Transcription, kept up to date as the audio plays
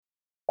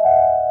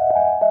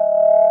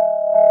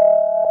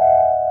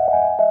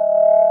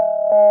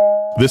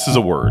This is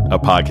A Word, a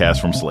podcast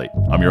from Slate.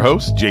 I'm your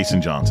host,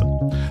 Jason Johnson.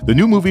 The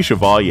new movie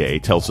Chevalier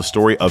tells the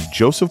story of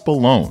Joseph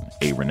Boulogne,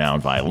 a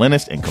renowned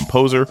violinist and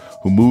composer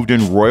who moved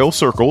in royal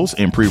circles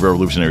in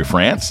pre-revolutionary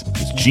France.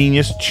 His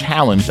genius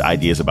challenged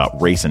ideas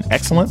about race and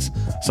excellence,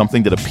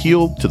 something that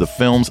appealed to the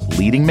film's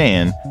leading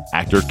man,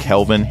 actor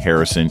Kelvin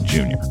Harrison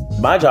Jr.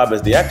 My job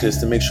as the actor is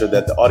to make sure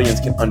that the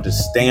audience can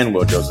understand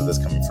where Joseph is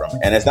coming from.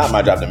 And it's not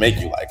my job to make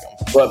you like him,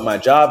 but my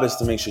job is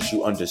to make sure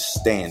you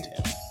understand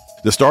him.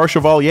 The star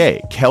Chevalier,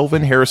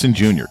 Kelvin Harrison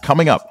Jr.,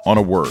 coming up on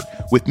A Word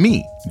with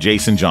me,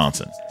 Jason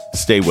Johnson.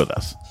 Stay with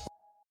us.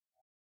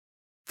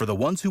 For the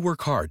ones who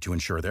work hard to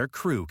ensure their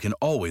crew can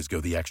always go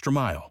the extra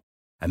mile,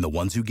 and the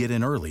ones who get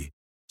in early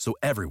so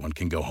everyone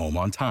can go home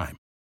on time,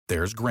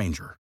 there's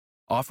Grainger,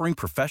 offering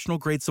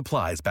professional-grade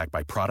supplies backed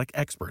by product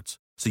experts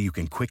so you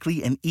can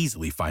quickly and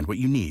easily find what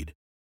you need.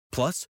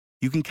 Plus,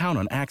 you can count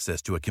on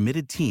access to a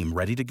committed team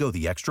ready to go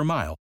the extra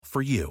mile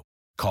for you.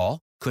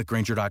 Call, click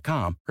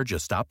Grainger.com, or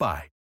just stop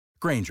by.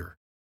 Grainger,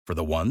 for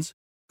the ones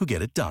who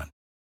get it done.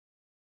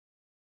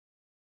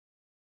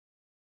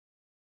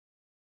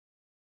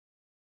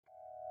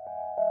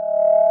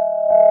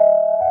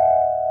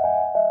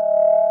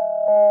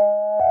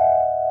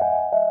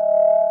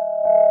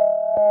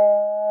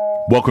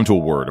 Welcome to A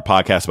Word, a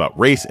podcast about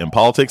race and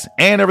politics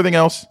and everything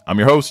else. I'm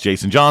your host,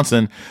 Jason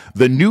Johnson.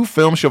 The new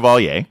film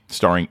Chevalier,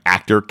 starring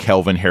actor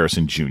Kelvin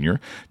Harrison Jr.,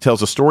 tells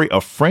the story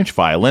of French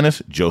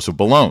violinist Joseph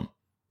Boulogne.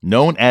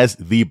 Known as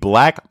the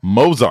Black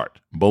Mozart,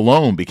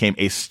 Boulogne became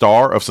a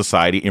star of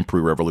society in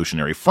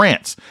pre-revolutionary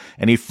France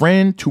and a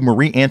friend to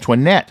Marie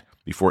Antoinette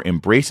before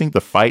embracing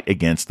the fight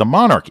against the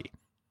monarchy.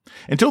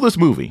 Until this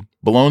movie,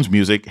 Boulogne's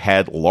music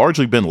had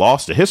largely been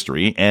lost to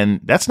history, and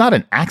that's not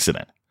an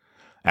accident.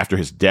 After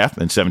his death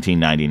in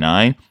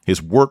 1799,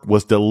 his work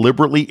was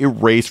deliberately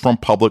erased from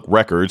public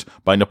records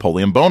by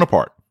Napoleon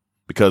Bonaparte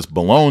because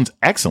Boulogne's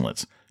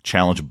excellence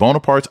challenged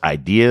Bonaparte's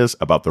ideas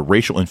about the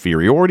racial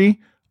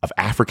inferiority of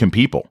African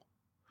people.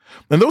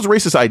 And those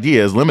racist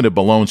ideas limited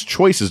Boulogne's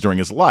choices during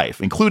his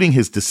life, including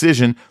his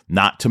decision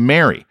not to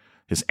marry.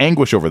 His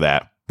anguish over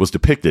that was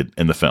depicted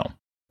in the film.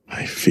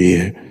 I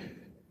fear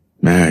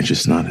marriage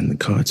is not in the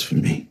cards for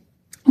me.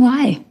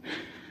 Why?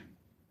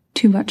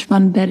 Too much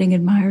fun betting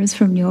admirers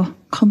from your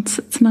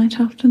concerts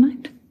night after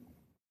night?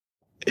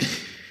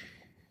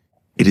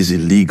 It is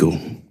illegal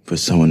for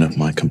someone of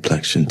my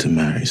complexion to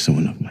marry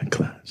someone of my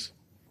class.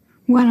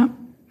 Why not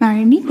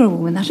marry a Negro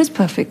woman? That is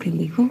perfectly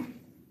legal.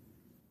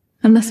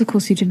 Unless, of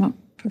course, you do not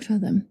prefer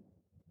them.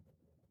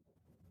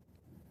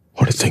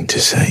 What a thing to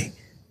say.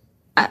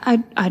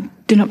 I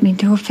do not mean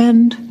to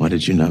offend. Why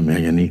did you not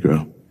marry a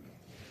Negro?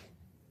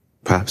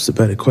 Perhaps the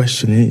better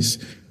question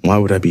is, why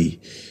would I be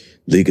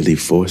legally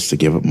forced to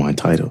give up my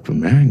title for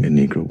marrying a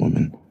Negro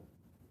woman?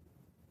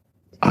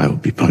 I will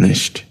be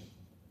punished,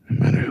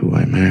 no matter who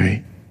I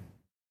marry.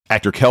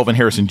 Actor Kelvin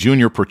Harrison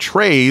Jr.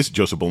 portrays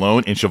Joseph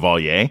Boulogne in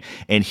Chevalier,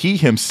 and he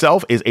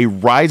himself is a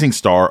rising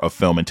star of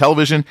film and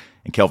television.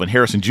 And Kelvin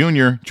Harrison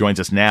Jr. joins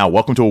us now.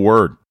 Welcome to A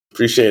Word.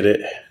 Appreciate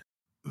it.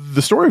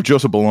 The story of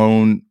Joseph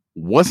Boulogne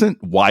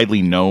wasn't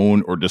widely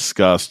known or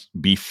discussed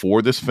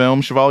before this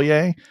film,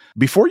 Chevalier.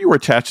 Before you were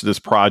attached to this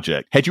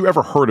project, had you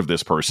ever heard of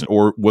this person,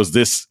 or was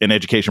this an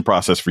education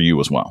process for you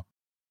as well?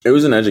 It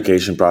was an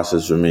education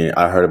process for me.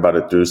 I heard about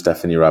it through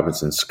Stephanie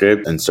Robinson's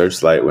script and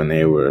Searchlight when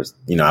they were,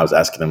 I was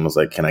asking him, I was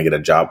like, can I get a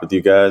job with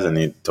you guys? And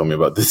he told me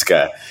about this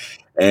guy.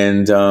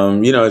 And,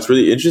 it's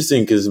really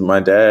interesting because my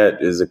dad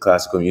is a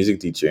classical music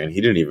teacher and he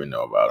didn't even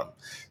know about him.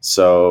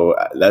 So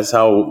that's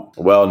how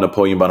well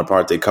Napoleon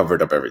Bonaparte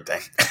covered up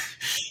everything.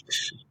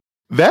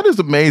 That is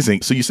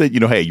amazing. So you said,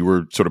 hey, you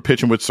were sort of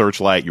pitching with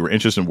Searchlight. You were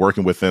interested in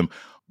working with them.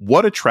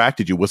 What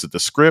attracted you? Was it the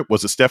script?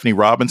 Was it Stephanie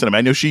Robinson? I mean,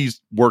 I know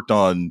she's worked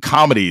on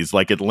comedies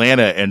like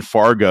Atlanta and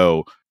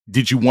Fargo.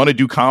 Did you want to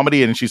do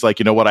comedy? And she's like,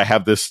 you know what? I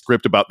have this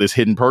script about this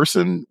hidden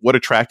person. What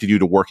attracted you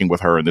to working with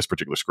her in this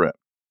particular script?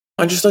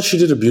 I just thought she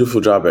did a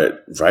beautiful job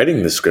at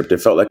writing the script. It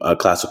felt like a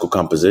classical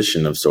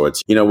composition of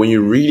sorts. When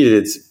you read it,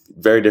 it's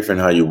very different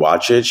how you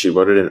watch it. She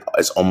wrote it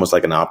as almost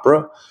like an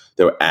opera.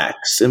 There were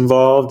acts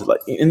involved.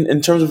 Like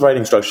in terms of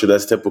writing structure,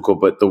 that's typical.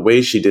 But the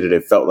way she did it,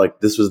 it felt like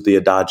this was the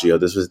adagio,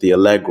 this was the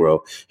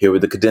allegro, here were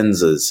the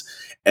cadenzas.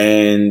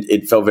 And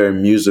it felt very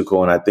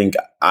musical. And I think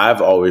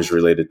I've always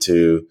related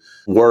to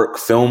work,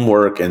 film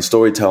work, and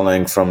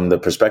storytelling from the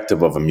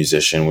perspective of a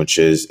musician, which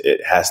is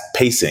it has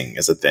pacing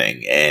as a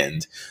thing.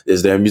 And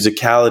is there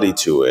musicality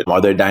to it?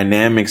 Are there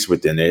dynamics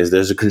within it?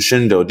 There's a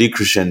crescendo,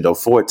 decrescendo,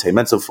 forte,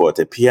 mezzo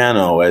forte,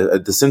 piano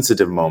at the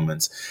sensitive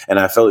moments. And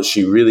I felt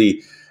she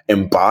really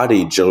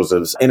embodied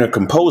Joseph's inner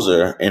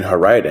composer in her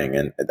writing.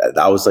 And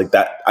I was like,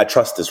 that I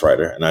trust this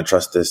writer and I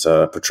trust this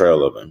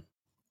portrayal of him.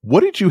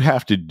 What did you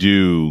have to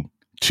do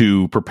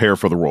to prepare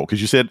for the role? Because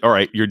you said, all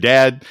right, your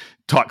dad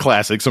taught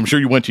classics. So I'm sure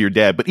you went to your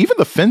dad, but even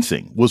the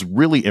fencing was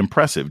really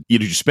impressive.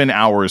 Did you spend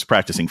hours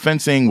practicing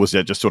fencing? Was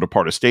that just sort of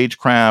part of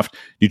stagecraft?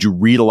 Did you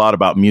read a lot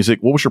about music?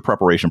 What was your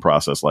preparation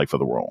process like for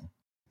the role?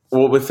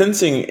 Well, with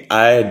fencing,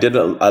 I did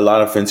a lot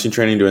of fencing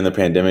training during the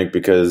pandemic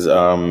because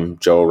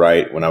Joe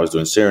Wright, when I was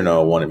doing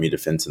Cyrano, wanted me to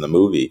fence in the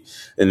movie.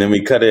 And then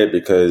we cut it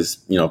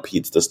because,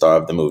 Pete's the star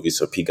of the movie,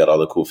 so Pete got all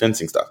the cool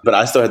fencing stuff. But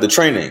I still had the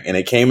training, and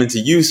it came into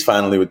use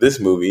finally with this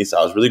movie, so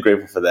I was really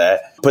grateful for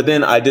that. But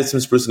then I did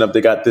some sprucing up.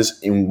 They got this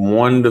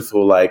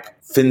wonderful,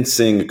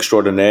 fencing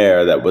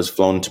extraordinaire that was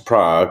flown to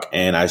Prague,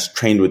 and I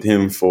trained with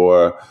him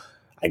for,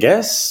 I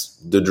guess,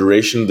 the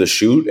duration of the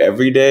shoot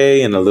every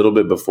day and a little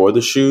bit before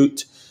the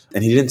shoot.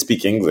 And he didn't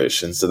speak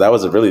English. And so that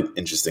was a really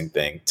interesting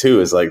thing,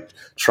 too, is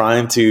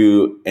trying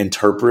to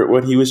interpret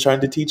what he was trying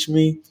to teach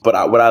me.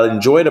 But what I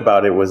enjoyed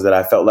about it was that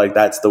I felt like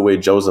that's the way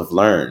Joseph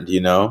learned,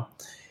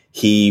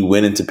 He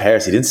went into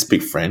Paris. He didn't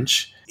speak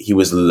French. He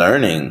was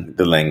learning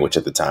the language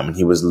at the time, and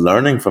he was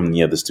learning from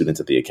the other students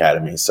at the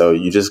academy. So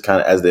you just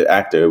kind of, as the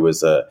actor, it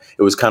was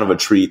kind of a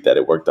treat that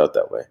it worked out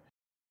that way.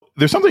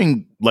 There's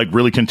something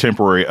really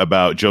contemporary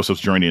about Joseph's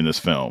journey in this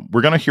film.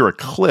 We're going to hear a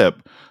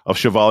clip of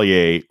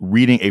Chevalier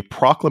reading a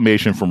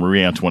proclamation from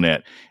Marie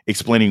Antoinette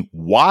explaining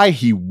why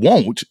he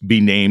won't be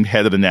named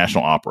head of the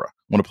National Opera. I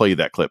want to play you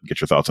that clip and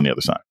get your thoughts on the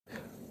other side.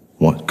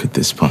 What could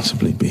this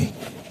possibly be?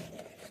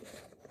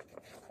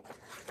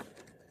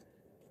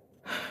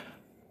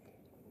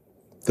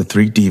 The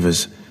three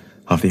divas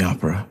of the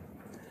opera,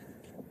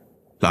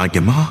 La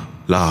Guimard,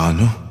 La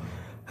Arnaud,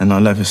 and La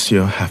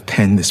Levasseur, have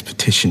penned this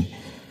petition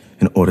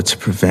in order to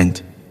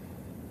prevent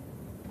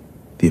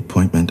the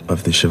appointment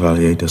of the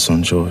Chevalier de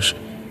Saint-Georges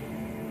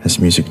as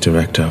music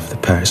director of the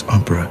Paris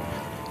Opera.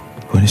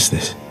 What is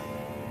this?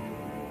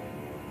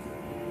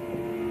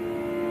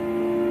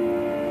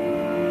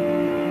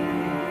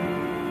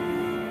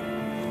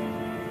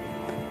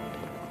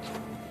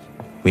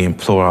 We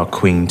implore our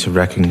Queen to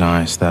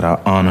recognize that our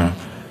honor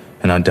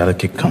and our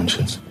delicate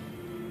conscience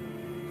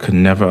could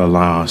never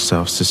allow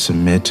ourselves to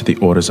submit to the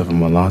orders of a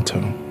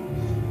mulatto.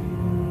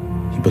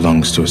 He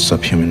belongs to a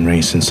subhuman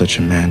race, and such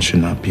a man should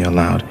not be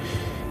allowed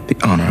the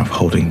honor of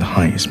holding the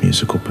highest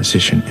musical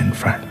position in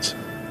France.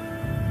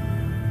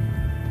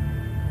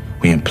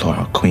 We implore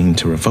our Queen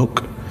to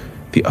revoke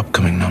the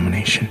upcoming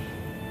nomination.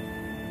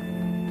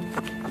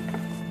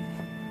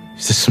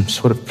 Is this some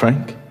sort of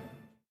prank?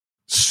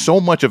 So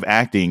much of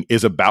acting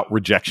is about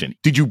rejection.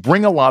 Did you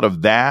bring a lot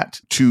of that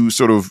to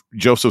sort of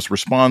Joseph's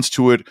response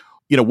to it?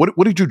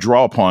 What did you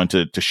draw upon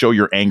to show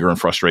your anger and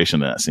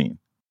frustration in that scene?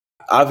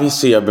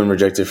 Obviously, I've been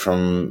rejected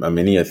from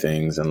many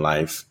things in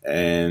life.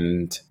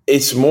 And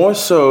it's more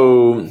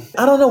so,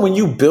 I don't know, when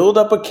you build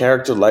up a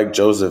character like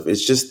Joseph,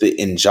 it's just the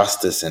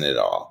injustice in it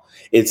all.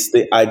 It's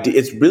the idea.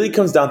 It really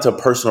comes down to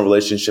a personal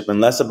relationship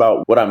and less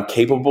about what I'm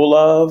capable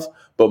of,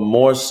 but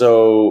more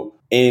so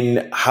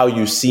in how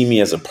you see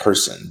me as a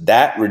person.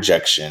 That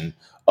rejection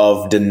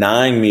of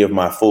denying me of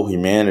my full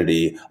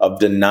humanity, of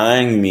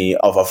denying me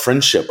of a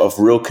friendship, of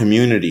real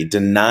community,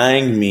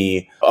 denying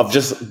me of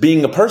just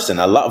being a person,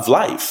 I love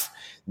life.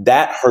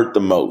 That hurt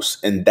the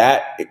most. And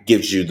that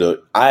gives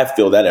you I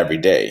feel that every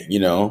day,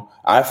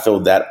 I feel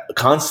that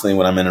constantly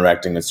when I'm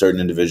interacting with certain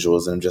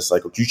individuals, and I'm just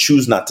like, you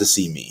choose not to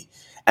see me.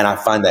 And I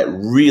find that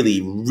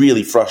really,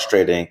 really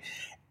frustrating,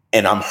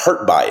 and I'm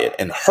hurt by it,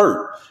 and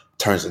hurt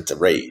turns into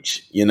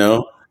rage,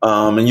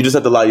 and you just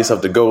have to allow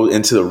yourself to go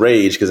into the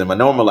rage, because in my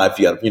normal life,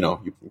 you got,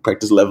 you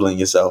practice leveling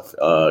yourself,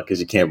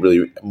 because you can't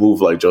really move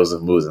like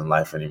Joseph moves in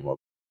life anymore.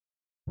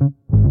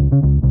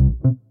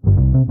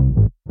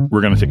 We're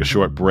going to take a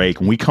short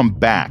break. When we come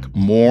back,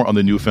 more on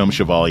the new film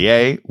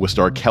Chevalier with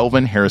star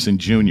Kelvin Harrison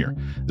Jr.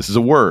 This is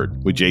A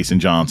Word with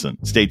Jason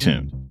Johnson. Stay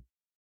tuned.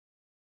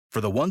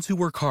 For the ones who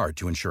work hard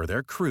to ensure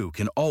their crew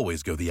can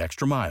always go the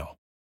extra mile,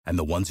 and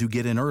the ones who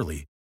get in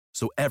early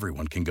so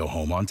everyone can go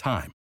home on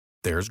time,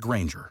 there's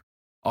Grainger,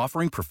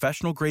 offering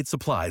professional-grade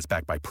supplies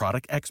backed by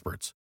product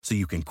experts so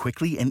you can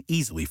quickly and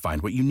easily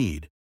find what you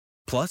need.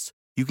 Plus,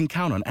 you can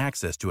count on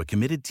access to a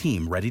committed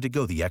team ready to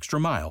go the extra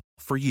mile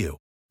for you.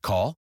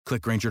 Call,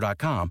 click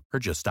Grainger.com, or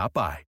just stop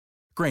by.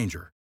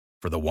 Grainger,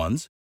 for the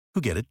ones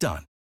who get it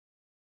done.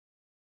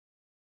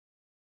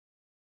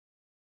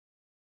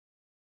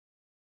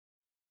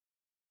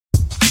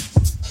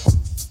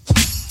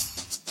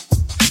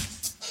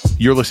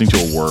 You're listening to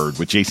A Word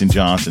with Jason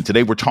Johnson.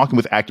 Today, we're talking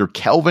with actor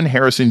Kelvin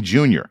Harrison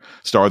Jr.,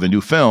 star of the new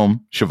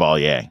film,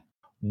 Chevalier.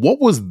 What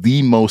was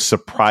the most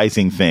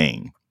surprising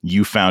thing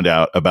you found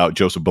out about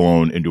Joseph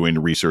Boulogne in doing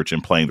the research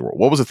and playing the role?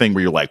 What was the thing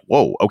where you're like,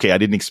 whoa, okay, I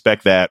didn't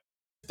expect that?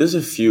 There's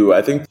a few.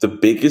 I think the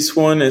biggest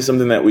one is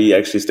something that we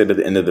actually said at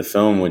the end of the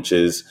film, which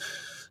is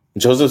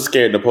Joseph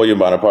scared Napoleon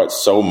Bonaparte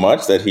so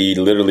much that he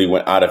literally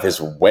went out of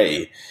his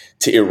way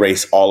to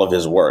erase all of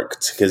his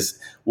work. Because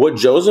what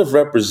Joseph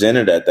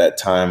represented at that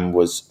time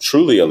was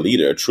truly a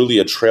leader, truly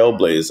a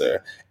trailblazer,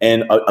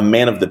 and a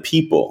man of the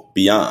people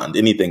beyond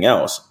anything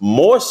else,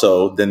 more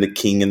so than the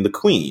king and the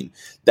queen.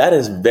 That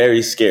is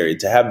very scary.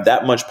 To have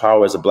that much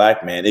power as a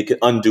black man, it could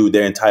undo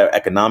their entire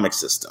economic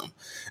system.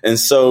 And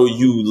so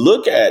you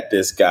look at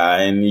this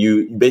guy and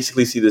you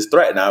basically see this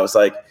threat. And I was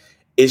like,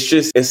 it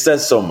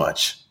says so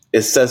much.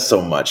 It says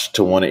so much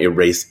to want to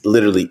erase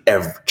literally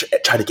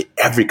try to get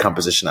every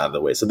composition out of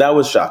the way. So that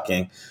was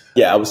shocking.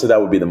 Yeah, I would say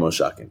that would be the most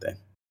shocking thing.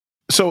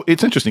 So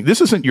it's interesting. This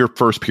isn't your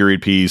first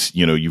period piece.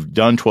 You know, you've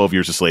done 12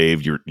 Years a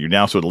Slave. You're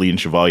now sort of leading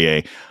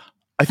Chevalier.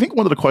 I think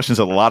one of the questions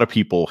that a lot of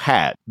people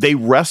had, they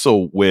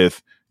wrestle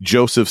with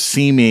Joseph's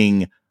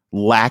seeming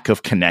lack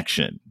of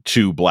connection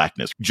to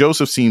Blackness.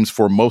 Joseph seems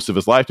for most of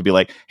his life to be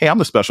like, hey, I'm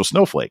the special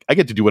snowflake. I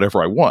get to do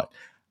whatever I want.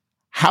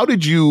 How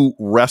did you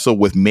wrestle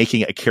with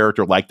making a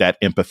character like that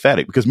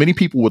empathetic? Because many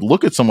people would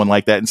look at someone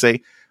like that and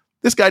say,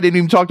 this guy didn't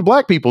even talk to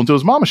Black people until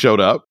his mama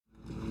showed up.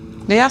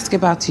 They ask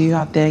about you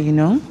out there, you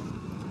know?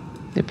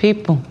 The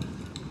people.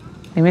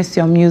 They miss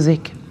your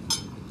music.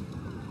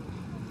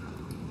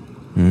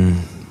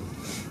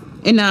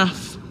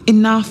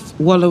 Enough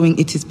wallowing.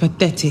 It is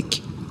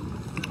pathetic.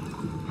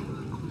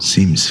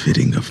 Seems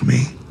fitting of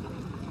me.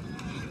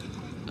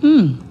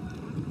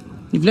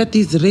 You've let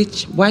these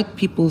rich white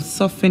people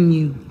soften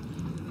you.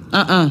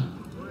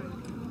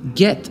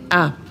 Get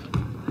up.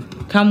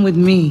 Come with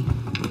me.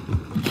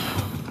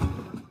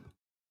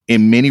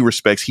 In many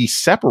respects, he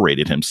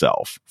separated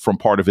himself from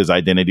part of his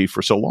identity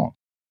for so long.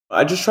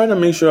 I just tried to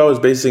make sure I was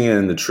basing it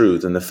in the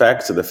truth and the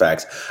facts of the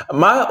facts.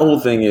 My whole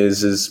thing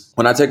is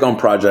when I take on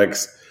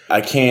projects, I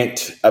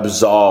can't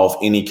absolve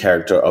any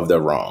character of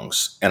their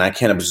wrongs, and I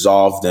can't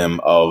absolve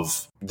them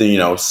of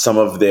some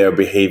of their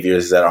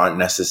behaviors that aren't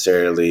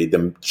necessarily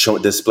them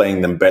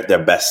displaying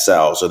their best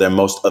selves or their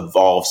most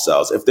evolved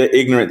selves. If they're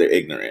ignorant, they're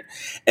ignorant.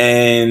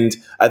 And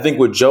I think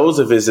with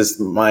Joseph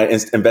my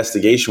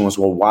investigation was,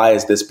 well, why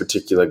is this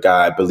particular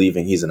guy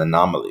believing he's an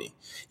anomaly?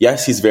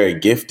 Yes, he's very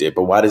gifted,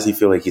 but why does he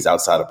feel like he's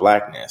outside of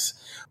Blackness?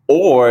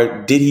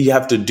 Or did he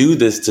have to do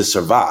this to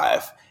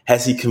survive?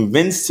 Has he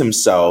convinced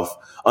himself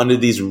under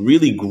these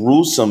really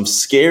gruesome,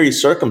 scary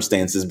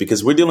circumstances,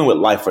 because we're dealing with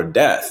life or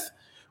death?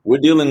 We're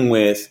dealing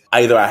with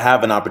either I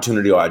have an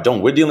opportunity or I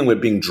don't. We're dealing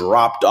with being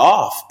dropped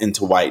off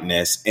into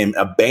whiteness and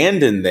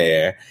abandoned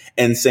there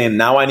and saying,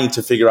 now I need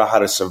to figure out how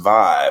to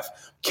survive.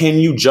 Can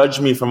you judge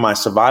me for my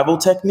survival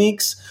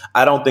techniques?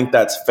 I don't think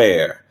that's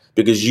fair,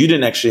 because you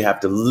didn't actually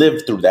have to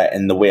live through that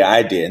in the way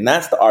I did. And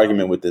that's the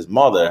argument with his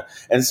mother.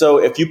 And so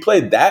if you play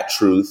that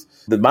truth,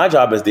 then my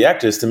job as the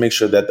actor is to make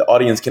sure that the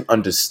audience can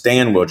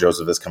understand where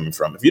Joseph is coming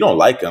from. If you don't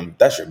like him,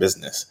 that's your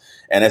business.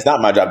 And it's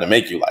not my job to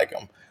make you like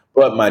him.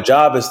 But my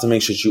job is to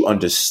make sure you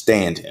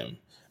understand him.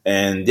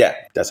 And yeah,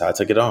 that's how I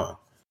took it on.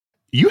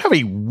 You have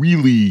a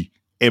really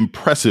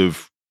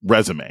impressive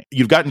resume.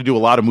 You've gotten to do a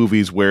lot of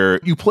movies where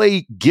you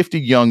play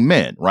gifted young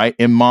men, right?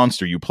 In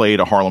Monster, you played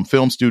a Harlem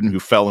film student who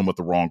fell in with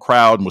the wrong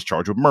crowd and was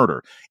charged with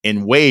murder.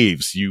 In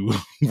Waves, you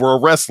were a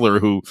wrestler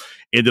who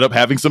ended up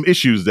having some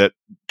issues that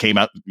came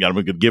out, I'm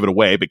going to give it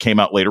away, but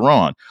came out later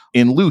on.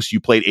 In Loose, you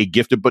played a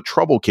gifted but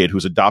troubled kid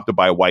who's adopted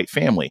by a white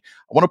family.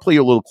 I want to play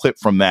you a little clip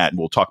from that, and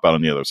we'll talk about it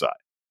on the other side.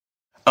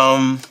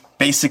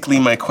 Basically,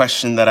 my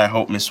question that I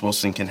hope Miss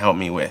Wilson can help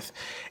me with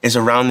is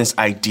around this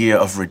idea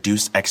of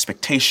reduced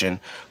expectation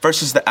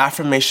versus the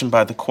affirmation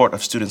by the Court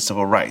of Student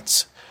Civil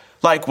Rights.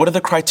 Like, what are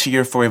the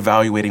criteria for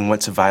evaluating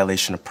what's a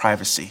violation of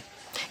privacy?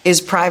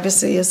 Is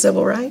privacy a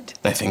civil right?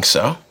 I think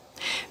so.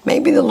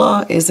 Maybe the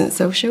law isn't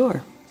so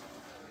sure.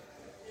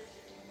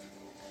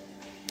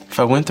 If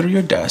I went through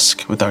your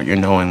desk without your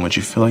knowing, would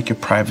you feel like your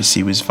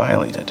privacy was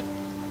violated?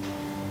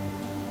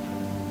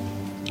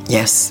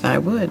 Yes, I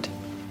would.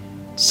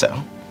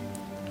 So?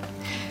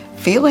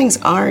 Feelings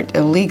aren't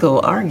a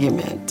legal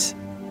argument.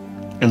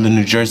 In the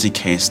New Jersey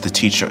case, the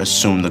teacher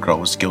assumed the girl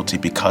was guilty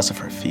because of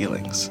her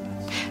feelings.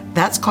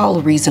 That's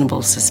called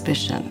reasonable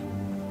suspicion.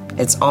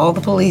 It's all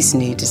the police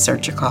need to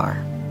search a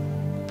car.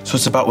 So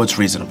it's about what's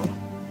reasonable.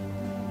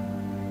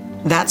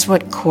 That's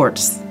what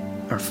courts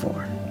are for.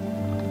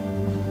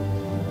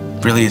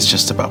 Really, it's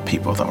just about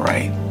people, though,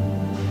 right?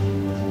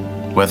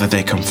 Whether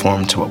they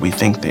conform to what we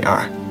think they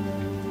are.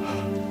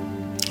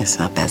 It's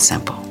not that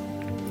simple.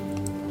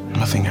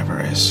 Nothing ever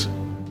is.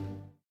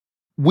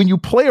 When you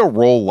play a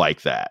role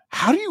like that,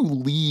 how do you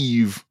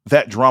leave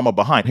that drama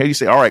behind? How do you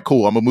say, all right,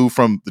 cool, I'm going to move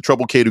from the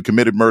troubled kid who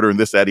committed murder and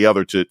this, that, the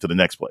other to the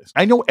next place?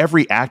 I know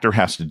every actor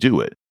has to do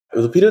it.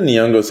 Lupita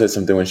Nyong'o said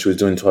something when she was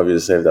doing 12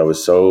 Years a Slave that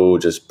was so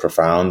just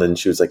profound. And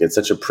she was like, it's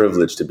such a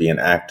privilege to be an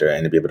actor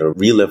and to be able to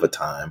relive a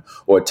time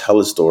or tell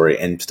a story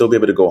and still be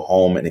able to go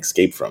home and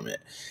escape from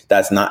it.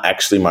 That's not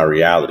actually my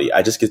reality.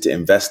 I just get to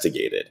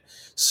investigate it.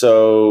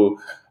 So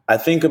I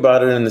think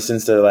about it in the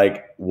sense that,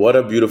 like, what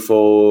a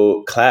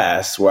beautiful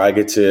class where I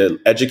get to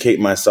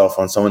educate myself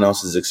on someone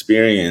else's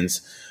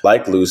experience,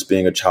 like Luce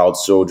being a child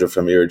soldier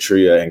from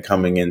Eritrea and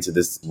coming into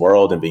this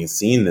world and being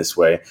seen this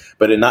way,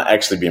 but it not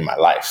actually being my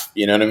life.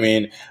 You know what I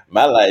mean?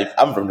 My life,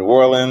 I'm from New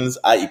Orleans.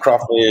 I eat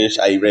crawfish.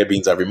 I eat red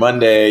beans every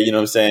Monday. You know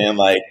what I'm saying?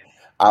 Like,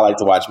 I like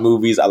to watch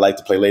movies. I like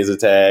to play laser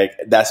tag.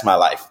 That's my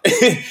life.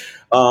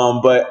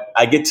 But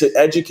I get to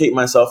educate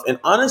myself and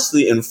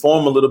honestly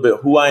inform a little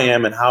bit who I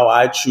am and how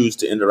I choose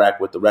to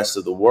interact with the rest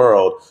of the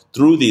world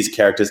through these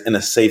characters in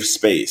a safe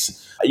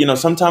space. You know,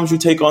 sometimes you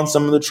take on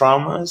some of the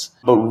traumas,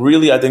 but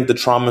really I think the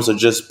traumas are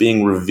just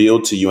being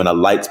revealed to you and a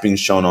light's being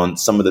shown on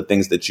some of the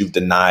things that you've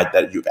denied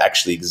that you've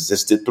actually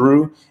existed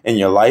through in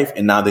your life.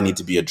 And now they need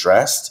to be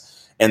addressed.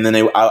 And then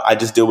I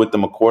just deal with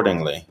them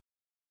accordingly.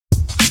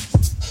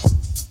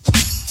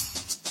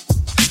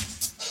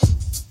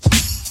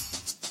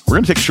 We're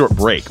going to take a short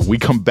break. When we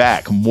come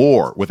back,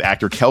 more with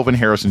actor Kelvin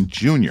Harrison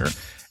Jr.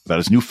 about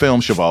his new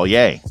film,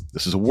 Chevalier.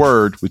 This is A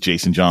Word with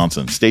Jason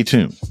Johnson. Stay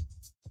tuned.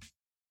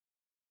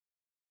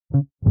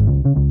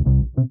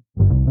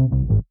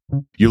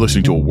 You're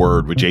listening to A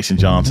Word with Jason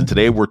Johnson.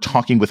 Today, we're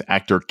talking with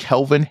actor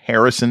Kelvin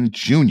Harrison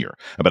Jr.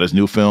 about his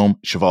new film,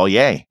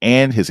 Chevalier,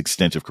 and his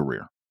extensive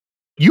career.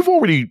 You've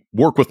already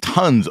worked with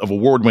tons of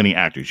award-winning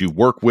actors. You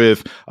work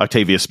with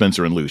Octavia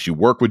Spencer in Luce. You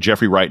work with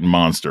Jeffrey Wright in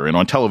Monster. And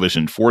on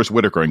television, Forrest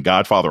Whitaker in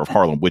Godfather of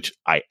Harlem, which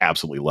I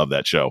absolutely love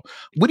that show.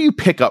 What do you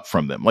pick up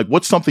from them? Like,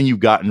 what's something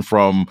you've gotten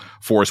from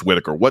Forrest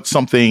Whitaker? What's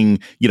something,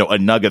 a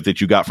nugget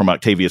that you got from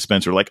Octavia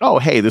Spencer? Like, oh,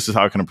 hey, this is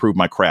how I can improve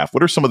my craft.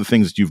 What are some of the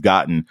things that you've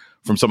gotten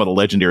from some of the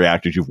legendary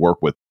actors you've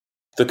worked with?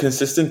 The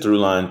consistent through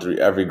line through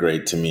every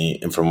grade to me,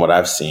 and from what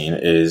I've seen,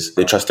 is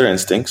they trust their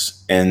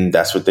instincts. And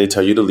that's what they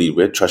tell you to lead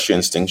with. Trust your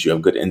instincts. You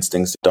have good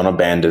instincts. Don't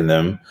abandon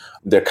them.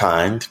 They're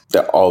kind.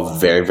 They're all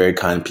very, very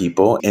kind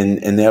people.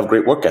 And they have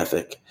great work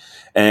ethic.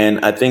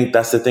 And I think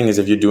that's the thing is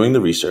if you're doing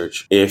the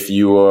research, if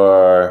you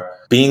are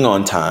being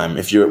on time,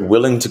 if you're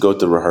willing to go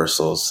through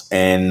rehearsals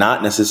and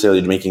not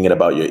necessarily making it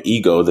about your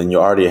ego, then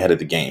you're already ahead of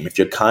the game. If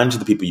you're kind to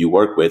the people you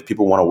work with,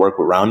 people want to work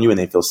around you and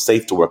they feel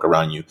safe to work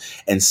around you.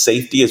 And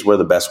safety is where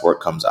the best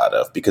work comes out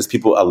of because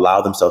people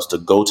allow themselves to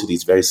go to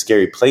these very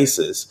scary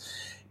places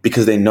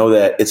because they know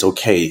that it's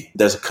okay.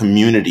 There's a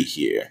community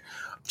here.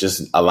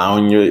 Just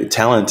allowing your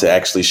talent to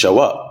actually show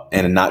up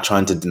and not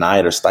trying to deny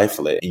it or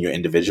stifle it in your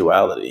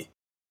individuality.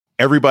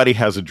 Everybody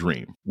has a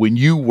dream. When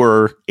you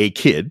were a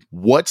kid,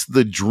 what's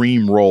the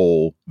dream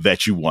role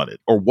that you wanted?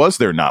 Or was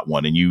there not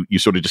one and you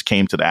sort of just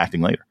came to the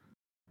acting later?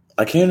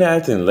 I came to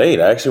acting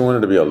late. I actually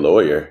wanted to be a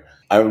lawyer.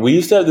 We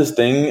used to have this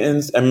thing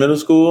in middle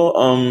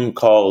school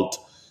called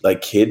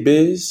like Kid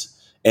Biz.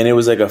 And it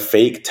was like a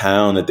fake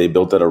town that they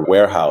built at a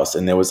warehouse.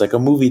 And there was like a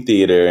movie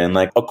theater and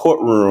like a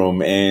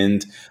courtroom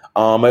and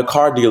a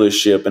car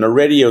dealership and a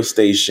radio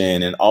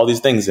station and all these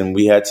things. And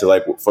we had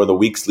to for the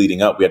weeks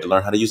leading up, we had to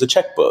learn how to use a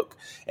checkbook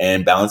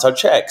and balance our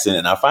checks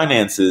and our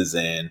finances.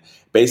 And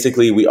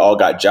basically we all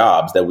got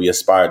jobs that we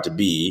aspired to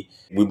be.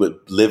 We would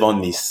live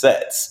on these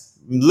sets.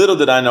 Little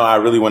did I know I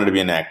really wanted to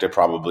be an actor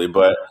probably,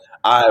 but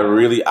I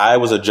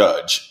was a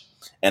judge.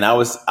 And I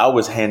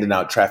was handing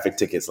out traffic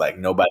tickets like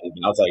nobody.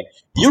 I was like,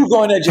 "You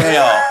going to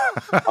jail?"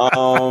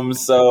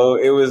 So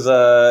it was.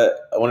 I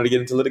wanted to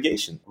get into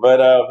litigation, but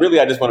really,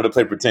 I just wanted to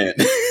play pretend.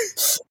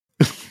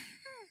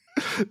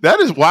 That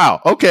is wow.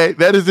 Okay,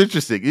 that is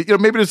interesting.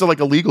 Maybe there's like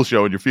a legal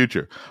show in your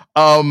future.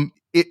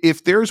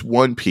 If there's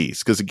one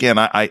piece, because again,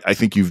 I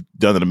think you've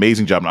done an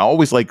amazing job, and I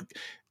always like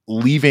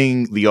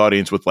leaving the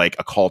audience with like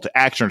a call to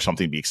action or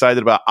something to be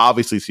excited about.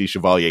 Obviously see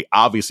Chevalier,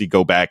 obviously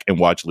go back and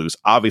watch Luce,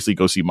 obviously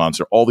go see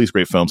Monster, all these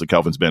great films that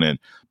Kelvin's been in.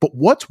 But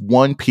what's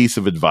one piece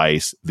of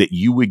advice that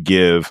you would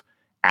give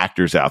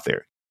actors out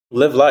there?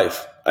 Live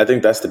life. I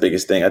think that's the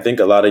biggest thing. I think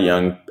a lot of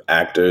young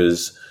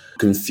actors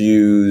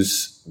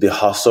confuse the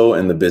hustle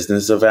and the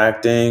business of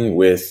acting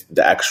with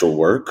the actual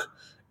work.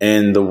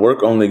 And the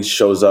work only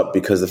shows up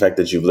because of the fact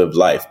that you've lived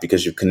life,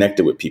 because you've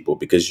connected with people,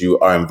 because you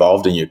are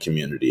involved in your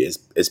community.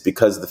 It's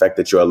because of the fact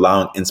that you're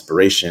allowing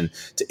inspiration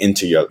to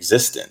enter your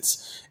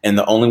existence. And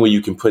the only way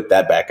you can put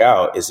that back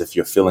out is if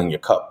you're filling your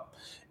cup.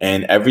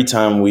 And every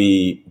time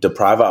we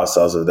deprive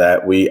ourselves of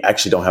that, we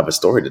actually don't have a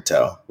story to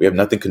tell. We have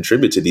nothing to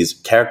contribute to these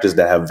characters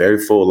that have very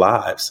full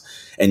lives.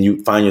 And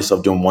you find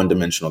yourself doing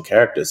one-dimensional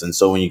characters. And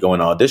so when you go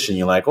in audition,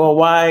 you're like, well,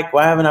 why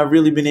haven't I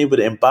really been able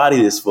to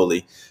embody this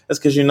fully? That's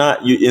because you're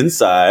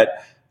inside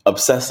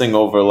obsessing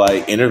over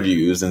like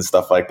interviews and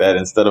stuff like that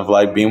instead of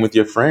like being with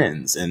your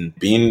friends and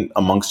being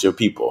amongst your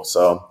people.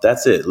 So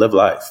that's it. Live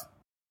life.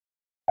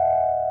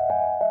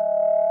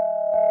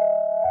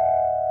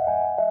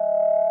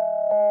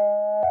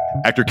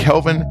 Actor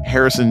Kelvin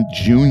Harrison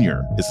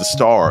Jr. is the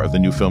star of the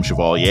new film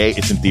Chevalier.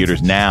 It's in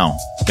theaters now.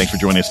 Thanks for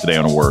joining us today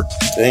on A Word.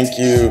 Thank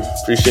you.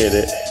 Appreciate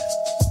it.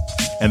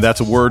 And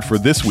that's A Word for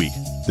this week.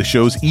 The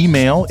show's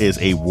email is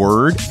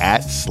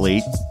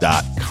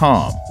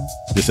aword@slate.com.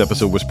 This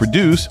episode was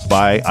produced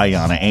by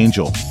Ayana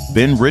Angel.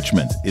 Ben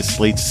Richmond is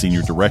Slate's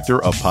Senior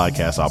Director of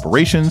Podcast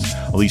Operations.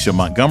 Alicia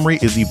Montgomery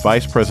is the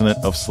Vice President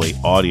of Slate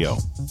Audio.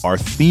 Our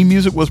theme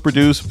music was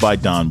produced by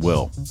Don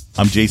Will.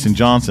 I'm Jason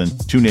Johnson.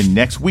 Tune in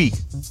next week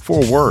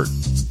for A Word.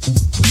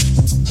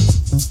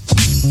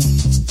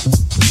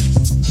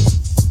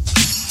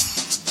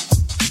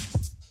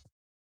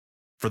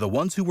 For the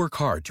ones who work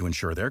hard to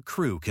ensure their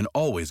crew can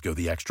always go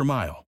the extra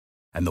mile,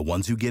 and the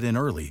ones who get in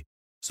early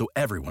so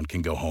everyone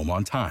can go home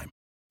on time,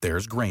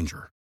 there's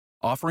Grainger,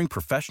 offering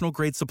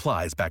professional-grade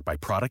supplies backed by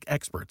product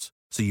experts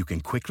so you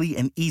can quickly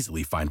and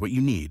easily find what you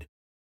need.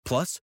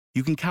 Plus,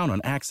 you can count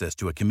on access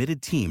to a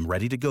committed team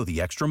ready to go the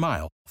extra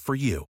mile for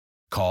you.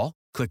 Call,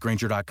 click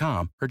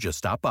Grainger.com, or just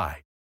stop by.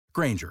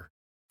 Grainger,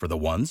 for the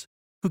ones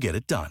who get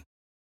it done.